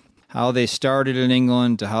Pilgrims, how they started in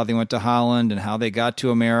England to how they went to Holland and how they got to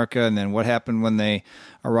America and then what happened when they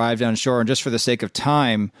arrived on shore. And just for the sake of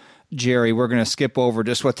time, Jerry, we're going to skip over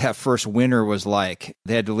just what that first winter was like.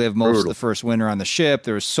 They had to live most of the first winter on the ship.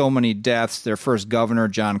 There were so many deaths. Their first governor,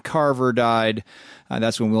 John Carver, died.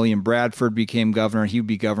 That's when William Bradford became governor. He would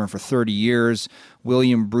be governor for 30 years.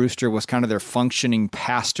 William Brewster was kind of their functioning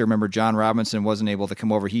pastor. Remember, John Robinson wasn't able to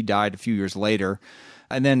come over. He died a few years later.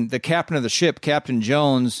 And then the captain of the ship, Captain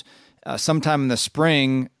Jones, sometime in the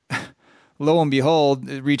spring, lo and behold,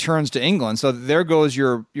 it returns to England. So there goes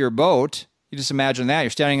your boat. You just imagine that. You're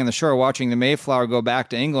standing on the shore watching the Mayflower go back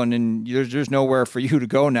to England, and there's nowhere for you to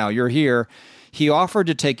go now. You're here. He offered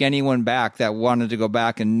to take anyone back that wanted to go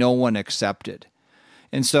back, and no one accepted.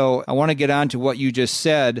 And so I want to get on to what you just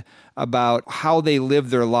said about how they lived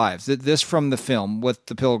their lives. This from the film with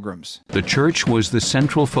the Pilgrims. The church was the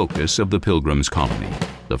central focus of the Pilgrims colony.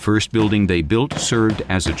 The first building they built served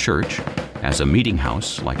as a church, as a meeting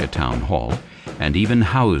house like a town hall, and even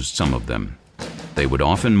housed some of them. They would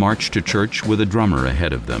often march to church with a drummer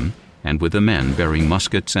ahead of them, and with the men bearing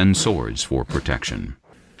muskets and swords for protection.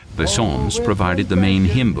 The Psalms provided the main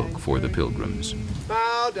hymn book for the Pilgrims.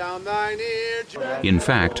 In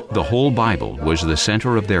fact, the whole Bible was the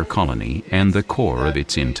center of their colony and the core of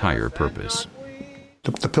its entire purpose.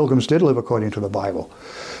 The Pilgrims did live according to the Bible.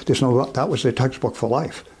 That was their textbook for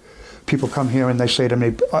life. People come here and they say to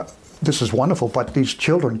me, this is wonderful, but these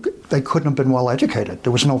children, they couldn't have been well educated.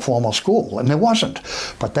 There was no formal school, and there wasn't.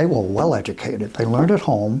 But they were well educated. They learned at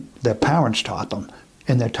home, their parents taught them,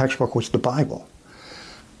 and their textbook was the Bible.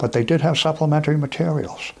 But they did have supplementary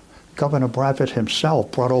materials. Governor Bradford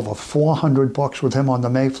himself brought over 400 books with him on the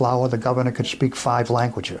Mayflower. The governor could speak 5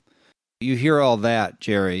 languages. You hear all that,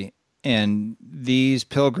 Jerry, and these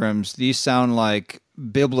Pilgrims, these sound like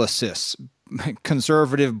biblicists,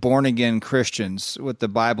 conservative, born-again Christians with the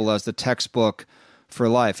Bible as the textbook for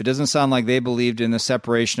life. It doesn't sound like they believed in the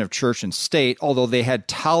separation of church and state, although they had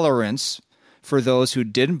tolerance for those who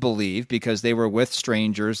didn't believe because they were with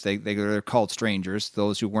strangers. They're called strangers,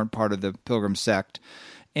 those who weren't part of the Pilgrim sect.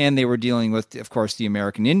 And they were dealing with, of course, the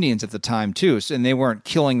American Indians at the time, too. And they weren't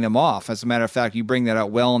killing them off. As a matter of fact, you bring that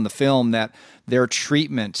out well in the film, that their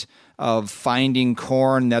treatment of finding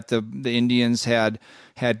corn that the Indians had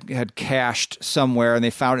cached somewhere, and they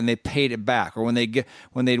found it and they paid it back. Or when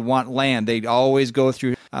they'd want land, they'd always go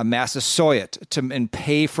through Massasoit and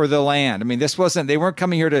pay for the land. I mean, they weren't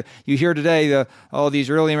coming here to, you hear today, these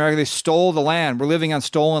early Americans, they stole the land. We're living on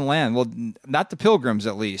stolen land. Well, not the Pilgrims,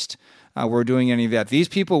 at least, were doing any of that. These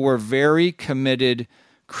people were very committed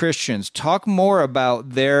Christians. Talk more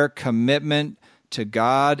about their commitment to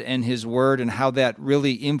God and His Word, and how that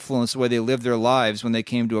really influenced the way they lived their lives when they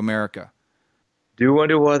came to America. Do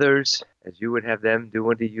unto others as you would have them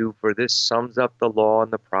do unto you, for this sums up the law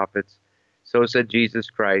and the prophets. So said Jesus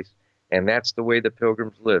Christ, and that's the way the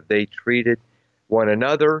Pilgrims lived. They treated one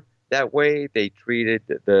another that way. They treated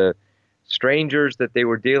the strangers that they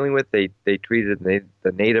were dealing with. They treated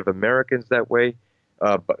the Native Americans that way.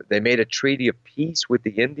 But they made a treaty of peace with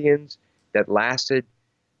the Indians that lasted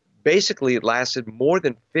more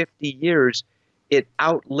than 50 years. It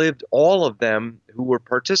outlived all of them who were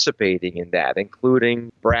participating in that,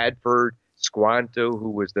 including Bradford, Squanto, who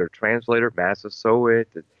was their translator, Massasoit,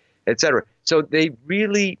 etc. So they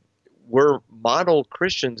really were model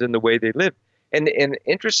Christians in the way they lived. And an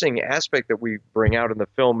interesting aspect that we bring out in the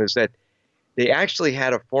film is that they actually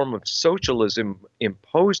had a form of socialism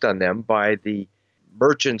imposed on them by the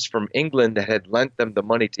merchants from England that had lent them the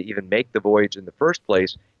money to even make the voyage in the first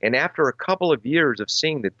place. And after a couple of years of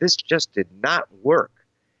seeing that this just did not work,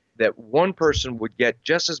 that one person would get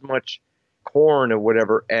just as much corn or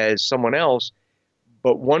whatever as someone else,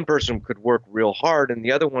 but one person could work real hard and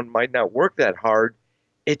the other one might not work that hard,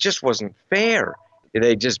 it just wasn't fair.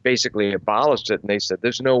 They just basically abolished it, and they said,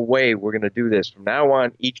 there's no way we're going to do this. From now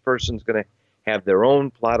on, each person's going to have their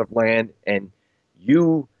own plot of land, and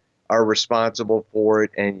you are responsible for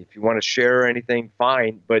it, and if you want to share anything,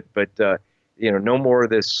 fine, but no more of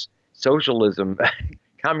this socialism,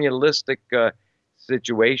 communistic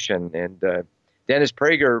situation. And Dennis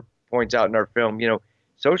Prager points out in our film,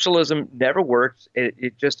 socialism never works.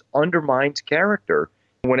 It just undermines character.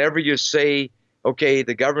 Whenever you say, okay,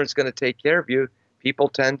 the government's going to take care of you, people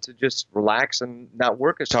tend to just relax and not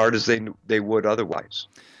work as hard as they would otherwise.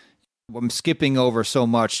 I'm skipping over so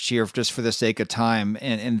much here just for the sake of time.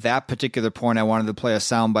 And that particular point, I wanted to play a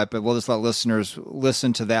soundbite, but we'll just let listeners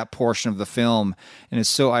listen to that portion of the film. And it's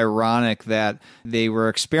so ironic that they were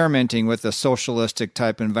experimenting with a socialistic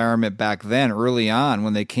type environment back then, early on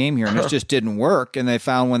when they came here, and it just didn't work. And they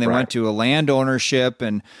found when they went to a land ownership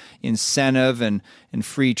and incentive and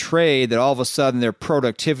free trade that all of a sudden their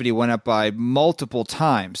productivity went up by multiple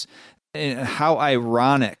times. And how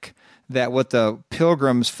ironic that what the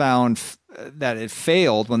Pilgrims found that it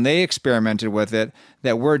failed when they experimented with it,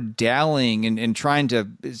 that we're dallying and trying to,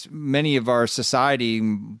 many of our society,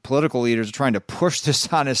 political leaders are trying to push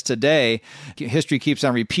this on us today. History keeps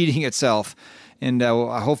on repeating itself. And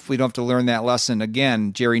I hope we don't have to learn that lesson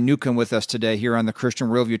again. Jerry Newcomb with us today here on the Christian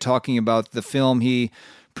Worldview, talking about the film he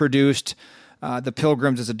produced. The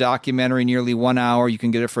Pilgrims is a documentary, nearly 1 hour. You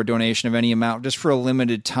can get it for a donation of any amount, just for a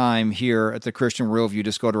limited time here at the Christian Worldview.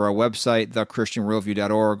 Just go to our website,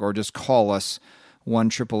 thechristianworldview.org, or just call us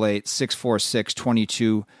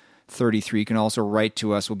 1-888-646-2233. You can also write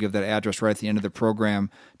to us. We'll give that address right at the end of the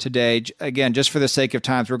program today. Again, just for the sake of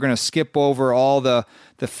time, we're going to skip over all the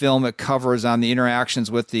film it covers on the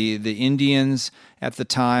interactions with the Indians at the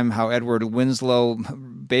time, how Edward Winslow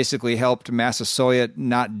basically helped Massasoit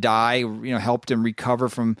not die, helped him recover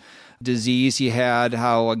from disease he had,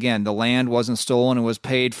 how, again, the land wasn't stolen, it was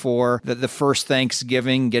paid for. The first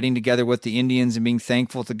Thanksgiving, getting together with the Indians and being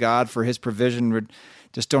thankful to God for His provision.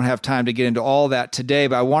 Just don't have time to get into all that today,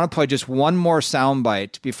 but I want to play just one more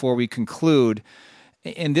soundbite before we conclude.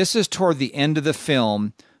 And this is toward the end of the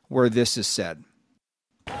film where this is said.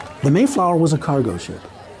 The Mayflower was a cargo ship,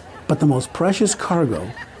 but the most precious cargo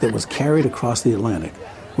that was carried across the Atlantic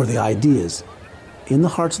were the ideas in the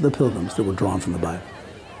hearts of the Pilgrims that were drawn from the Bible.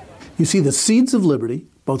 You see, the seeds of liberty,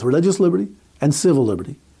 both religious liberty and civil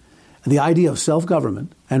liberty, and the idea of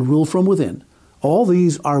self-government and rule from within, all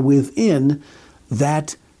these are within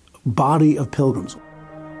that body of Pilgrims.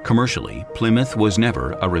 Commercially, Plymouth was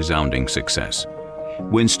never a resounding success.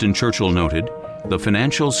 Winston Churchill noted, the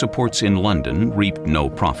financial supports in London reaped no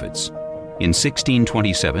profits. In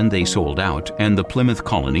 1627 they sold out, and the Plymouth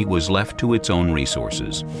colony was left to its own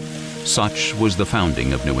resources. Such was the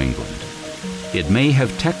founding of New England. It may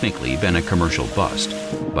have technically been a commercial bust,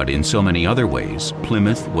 but in so many other ways,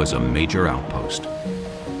 Plymouth was a major outpost.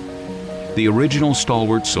 The original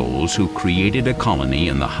stalwart souls who created a colony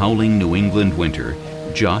in the howling New England winter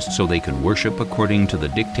just so they could worship according to the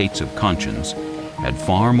dictates of conscience had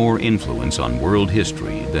far more influence on world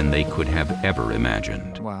history than they could have ever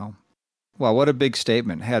imagined. Wow. Well, what a big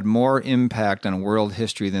statement. Had more impact on world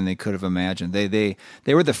history than they could have imagined. They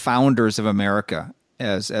were the founders of America,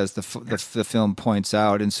 as the film points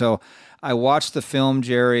out. And so I watched the film,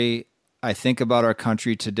 Jerry. I think about our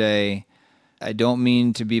country today. I don't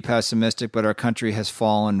mean to be pessimistic, but our country has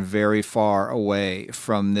fallen very far away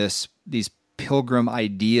from these pilgrim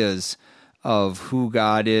ideas of who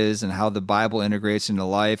God is and how the Bible integrates into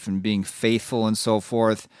life and being faithful and so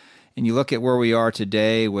forth. And you look at where we are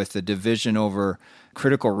today with the division over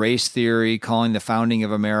critical race theory, calling the founding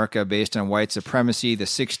of America based on white supremacy, the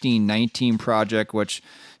 1619 Project, which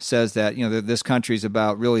says that this country is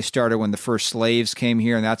really started when the first slaves came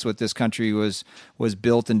here, and that's what this country was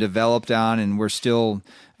built and developed on, and we're still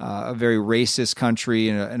a very racist country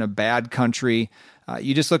and a bad country.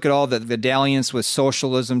 You just look at all the dalliance with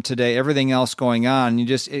socialism today, everything else going on.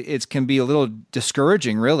 It can be a little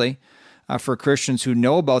discouraging, really, for Christians who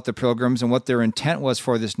know about the Pilgrims and what their intent was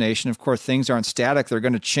for this nation. Of course, things aren't static. They're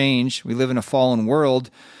going to change. We live in a fallen world.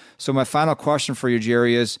 So my final question for you,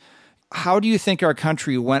 Jerry, is how do you think our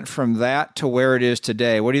country went from that to where it is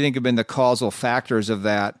today? What do you think have been the causal factors of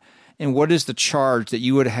that? And what is the charge that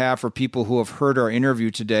you would have for people who have heard our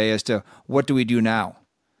interview today as to what do we do now?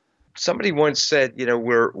 Somebody once said,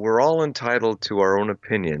 we're all entitled to our own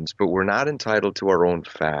opinions, but we're not entitled to our own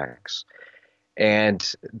facts. And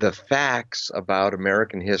the facts about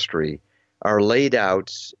American history are laid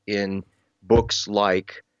out in books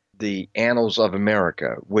like the Annals of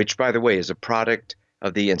America, which, by the way, is a product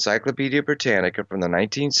of the Encyclopedia Britannica from the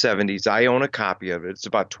 1970s. I own a copy of it. It's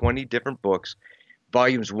about 20 different books.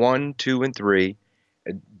 Volumes 1, 2, and 3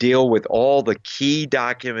 deal with all the key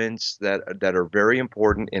documents that are very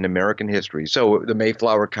important in American history. So the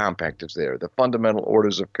Mayflower Compact is there. The Fundamental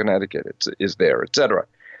Orders of Connecticut is there, etc.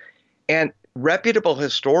 And reputable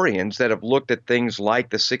historians that have looked at things like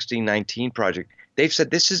the 1619 Project, they've said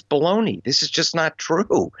this is baloney. This is just not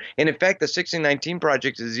true. And in fact, the 1619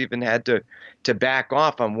 Project has even had to back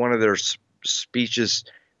off on one of their specious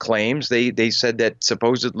claims. They said that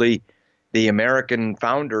supposedly the American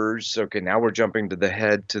founders, okay, now we're jumping to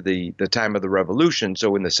the time of the Revolution,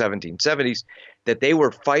 so in the 1770s, that they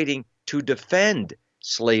were fighting to defend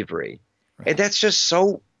slavery. Right. And that's just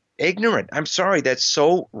so ignorant. I'm sorry, that's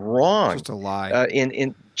so wrong. Just a lie.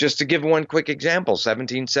 Just to give one quick example,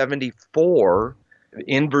 1774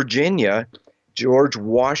 in Virginia, George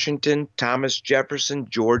Washington, Thomas Jefferson,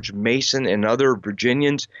 George Mason, and other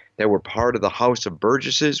Virginians that were part of the House of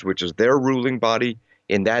Burgesses, which is their ruling body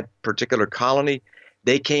in that particular colony,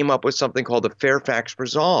 they came up with something called the Fairfax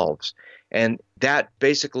Resolves. And that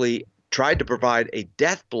basically tried to provide a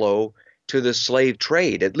death blow to the slave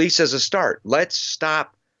trade, at least as a start. Let's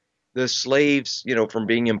stop the slaves, from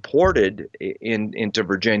being imported into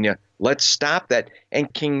Virginia. Let's stop that.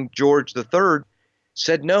 And King George III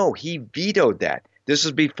said no. He vetoed that. This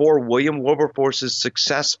is before William Wilberforce's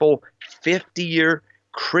successful 50-year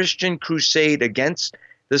Christian crusade against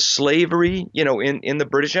the slavery, in the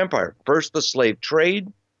British Empire. First, the slave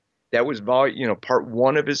trade. That was, part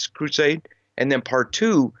one of his crusade. And then part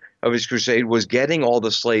two of his crusade was getting all the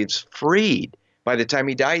slaves freed. By the time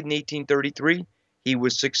he died in 1833, he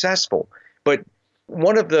was successful. But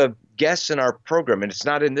one of the guests in our program, and it's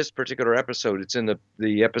not in this particular episode, it's in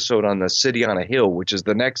the episode on the City on a Hill, which is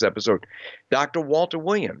the next episode, Dr. Walter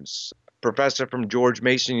Williams, professor from George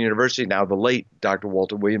Mason University, now the late Dr.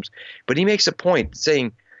 Walter Williams. But he makes a point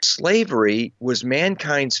saying slavery was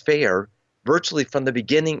mankind's fare virtually from the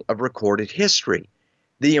beginning of recorded history.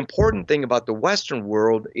 The important thing about the Western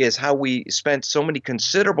world is how we spent so many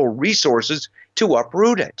considerable resources to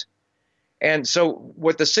uproot it. And so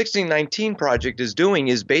what the 1619 Project is doing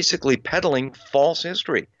is basically peddling false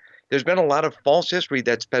history. There's been a lot of false history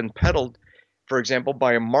that's been peddled, for example,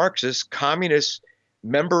 by a Marxist communist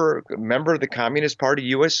member of the Communist Party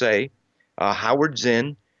USA, Howard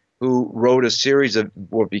Zinn, who wrote a series of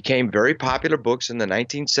what became very popular books in the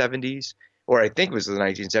 1970s, or I think it was the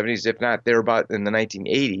 1970s, if not thereabout in the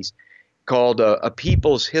 1980s, called A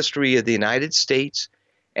People's History of the United States.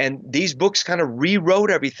 And these books kind of rewrote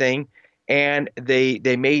everything, and they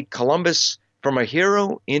made Columbus from a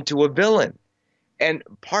hero into a villain. And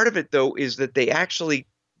part of it, though, is that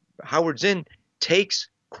Howard Zinn takes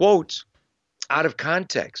quotes out of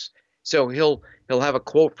context. So he'll have a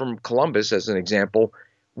quote from Columbus as an example,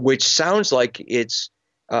 which sounds like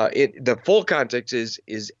the full context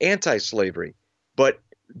is anti-slavery, but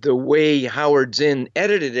the way Howard Zinn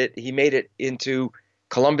edited it, he made it into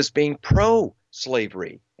Columbus being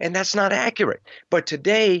pro-slavery, and that's not accurate. But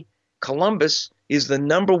today, Columbus is the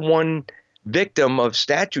number one victim of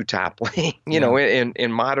statue toppling,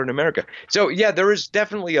 in modern America. So yeah, there is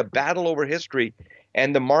definitely a battle over history,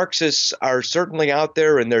 and the Marxists are certainly out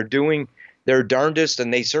there, and they're doing their darndest,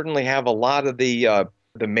 and they certainly have a lot of the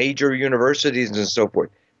major universities and so forth.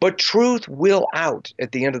 But truth will out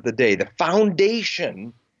at the end of the day. The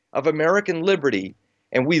foundation of American liberty,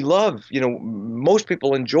 and we love, most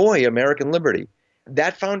people enjoy American liberty.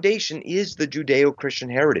 That foundation is the Judeo-Christian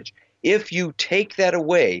heritage. If you take that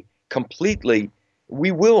away completely,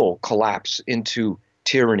 we will collapse into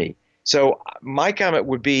tyranny. So my comment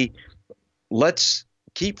would be, let's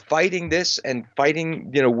keep fighting this and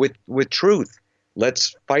fighting, with truth.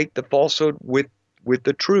 Let's fight the falsehood with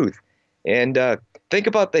the truth. And think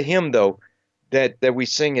about the hymn, though, that we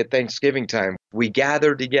sing at Thanksgiving time. We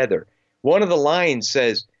gather together. One of the lines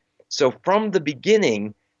says, "So from the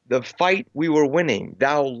beginning, the fight we were winning,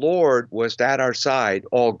 thou, Lord, wast at our side,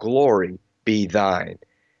 all glory be thine."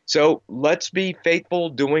 So let's be faithful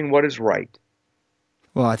doing what is right.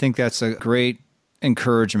 Well, I think that's a great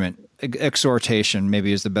encouragement. Exhortation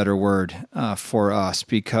maybe is the better word for us,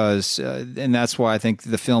 because, and that's why I think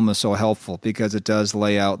the film is so helpful, because it does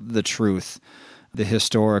lay out the truth, the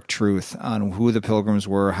historic truth on who the Pilgrims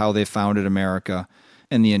were, how they founded America,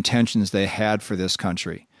 and the intentions they had for this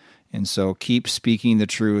country. And so keep speaking the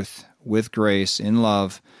truth with grace, in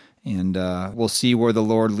love, and we'll see where the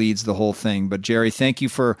Lord leads the whole thing. But Jerry, thank you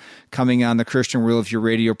for coming on the Christian Worldview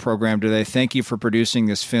radio program today. Thank you for producing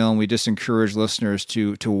this film. We just encourage listeners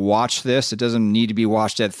to watch this. It doesn't need to be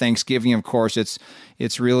watched at Thanksgiving, of course.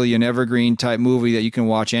 It's really an evergreen type movie that you can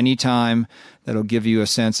watch anytime. That'll give you a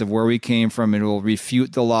sense of where we came from. It will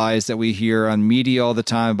refute the lies that we hear on media all the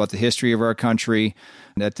time about the history of our country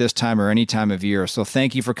at this time or any time of year. So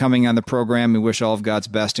thank you for coming on the program. We wish all of God's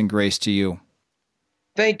best and grace to you.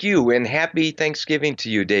 Thank you, and happy Thanksgiving to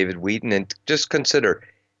you, David Wheaton. And just consider,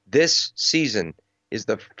 this season is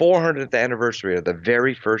the 400th anniversary of the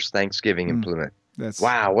very first Thanksgiving in Plymouth.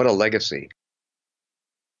 Wow, what a legacy.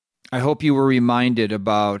 I hope you were reminded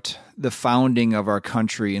about the founding of our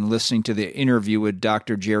country and listening to the interview with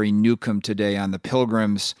Dr. Jerry Newcomb today on the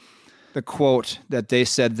Pilgrims. The quote that they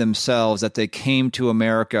said themselves, that they came to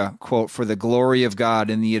America, quote, "for the glory of God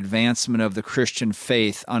and the advancement of the Christian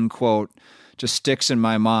faith," unquote, just sticks in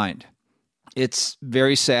my mind. It's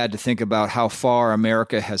very sad to think about how far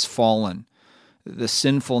America has fallen. The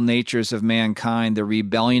sinful natures of mankind, the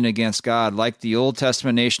rebellion against God, like the Old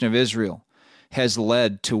Testament nation of Israel, has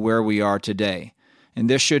led to where we are today. And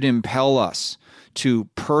this should impel us to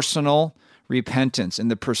personal repentance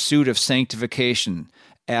and the pursuit of sanctification,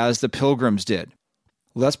 as the Pilgrims did.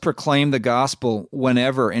 Let's proclaim the gospel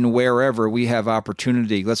whenever and wherever we have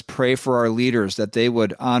opportunity. Let's pray for our leaders that they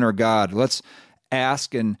would honor God. Let's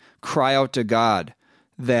ask and cry out to God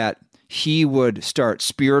that He would start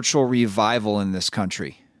spiritual revival in this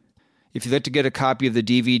country. If you'd like to get a copy of the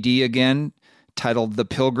DVD again, titled The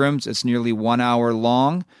Pilgrims, it's nearly 1 hour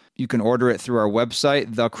long. You can order it through our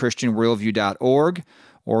website, thechristianworldview.org,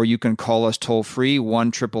 or you can call us toll-free,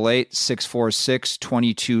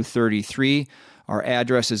 1-888-646-2233. Our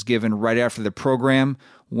address is given right after the program.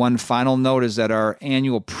 One final note is that our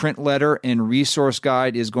annual print letter and resource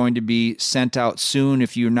guide is going to be sent out soon.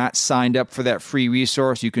 If you're not signed up for that free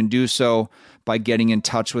resource, you can do so by getting in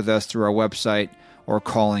touch with us through our website or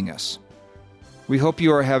calling us. We hope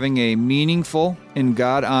you are having a meaningful and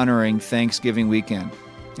God-honoring Thanksgiving weekend.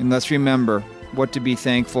 And let's remember what to be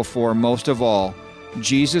thankful for most of all.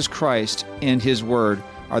 Jesus Christ and His Word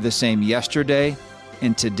are the same yesterday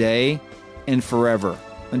and today and forever.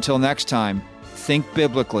 Until next time, think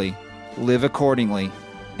biblically, live accordingly,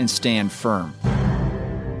 and stand firm.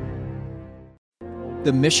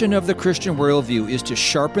 The mission of the Christian Worldview is to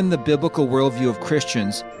sharpen the biblical worldview of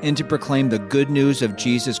Christians and to proclaim the good news of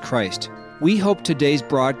Jesus Christ. We hope today's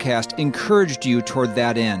broadcast encouraged you toward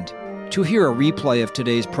that end. To hear a replay of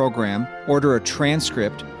today's program, order a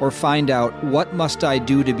transcript, or find out what must I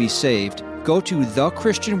do to be saved, go to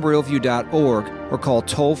thechristianworldview.org or call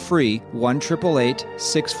toll-free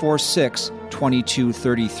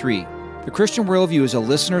 1-888-646-2233. The Christian Worldview is a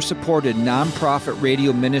listener-supported nonprofit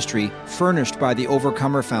radio ministry furnished by the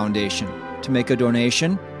Overcomer Foundation. To make a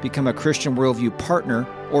donation, become a Christian Worldview partner,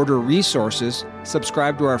 order resources,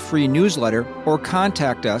 subscribe to our free newsletter, or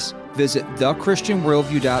contact us, visit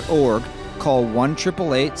thechristianworldview.org, call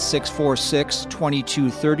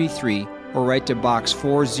 1-888-646-2233, or write to Box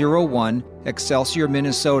 401, Excelsior,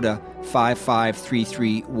 Minnesota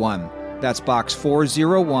 55331. That's Box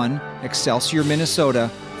 401, Excelsior, Minnesota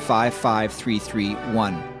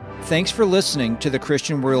 55331. Thanks for listening to The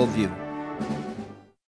Christian Worldview.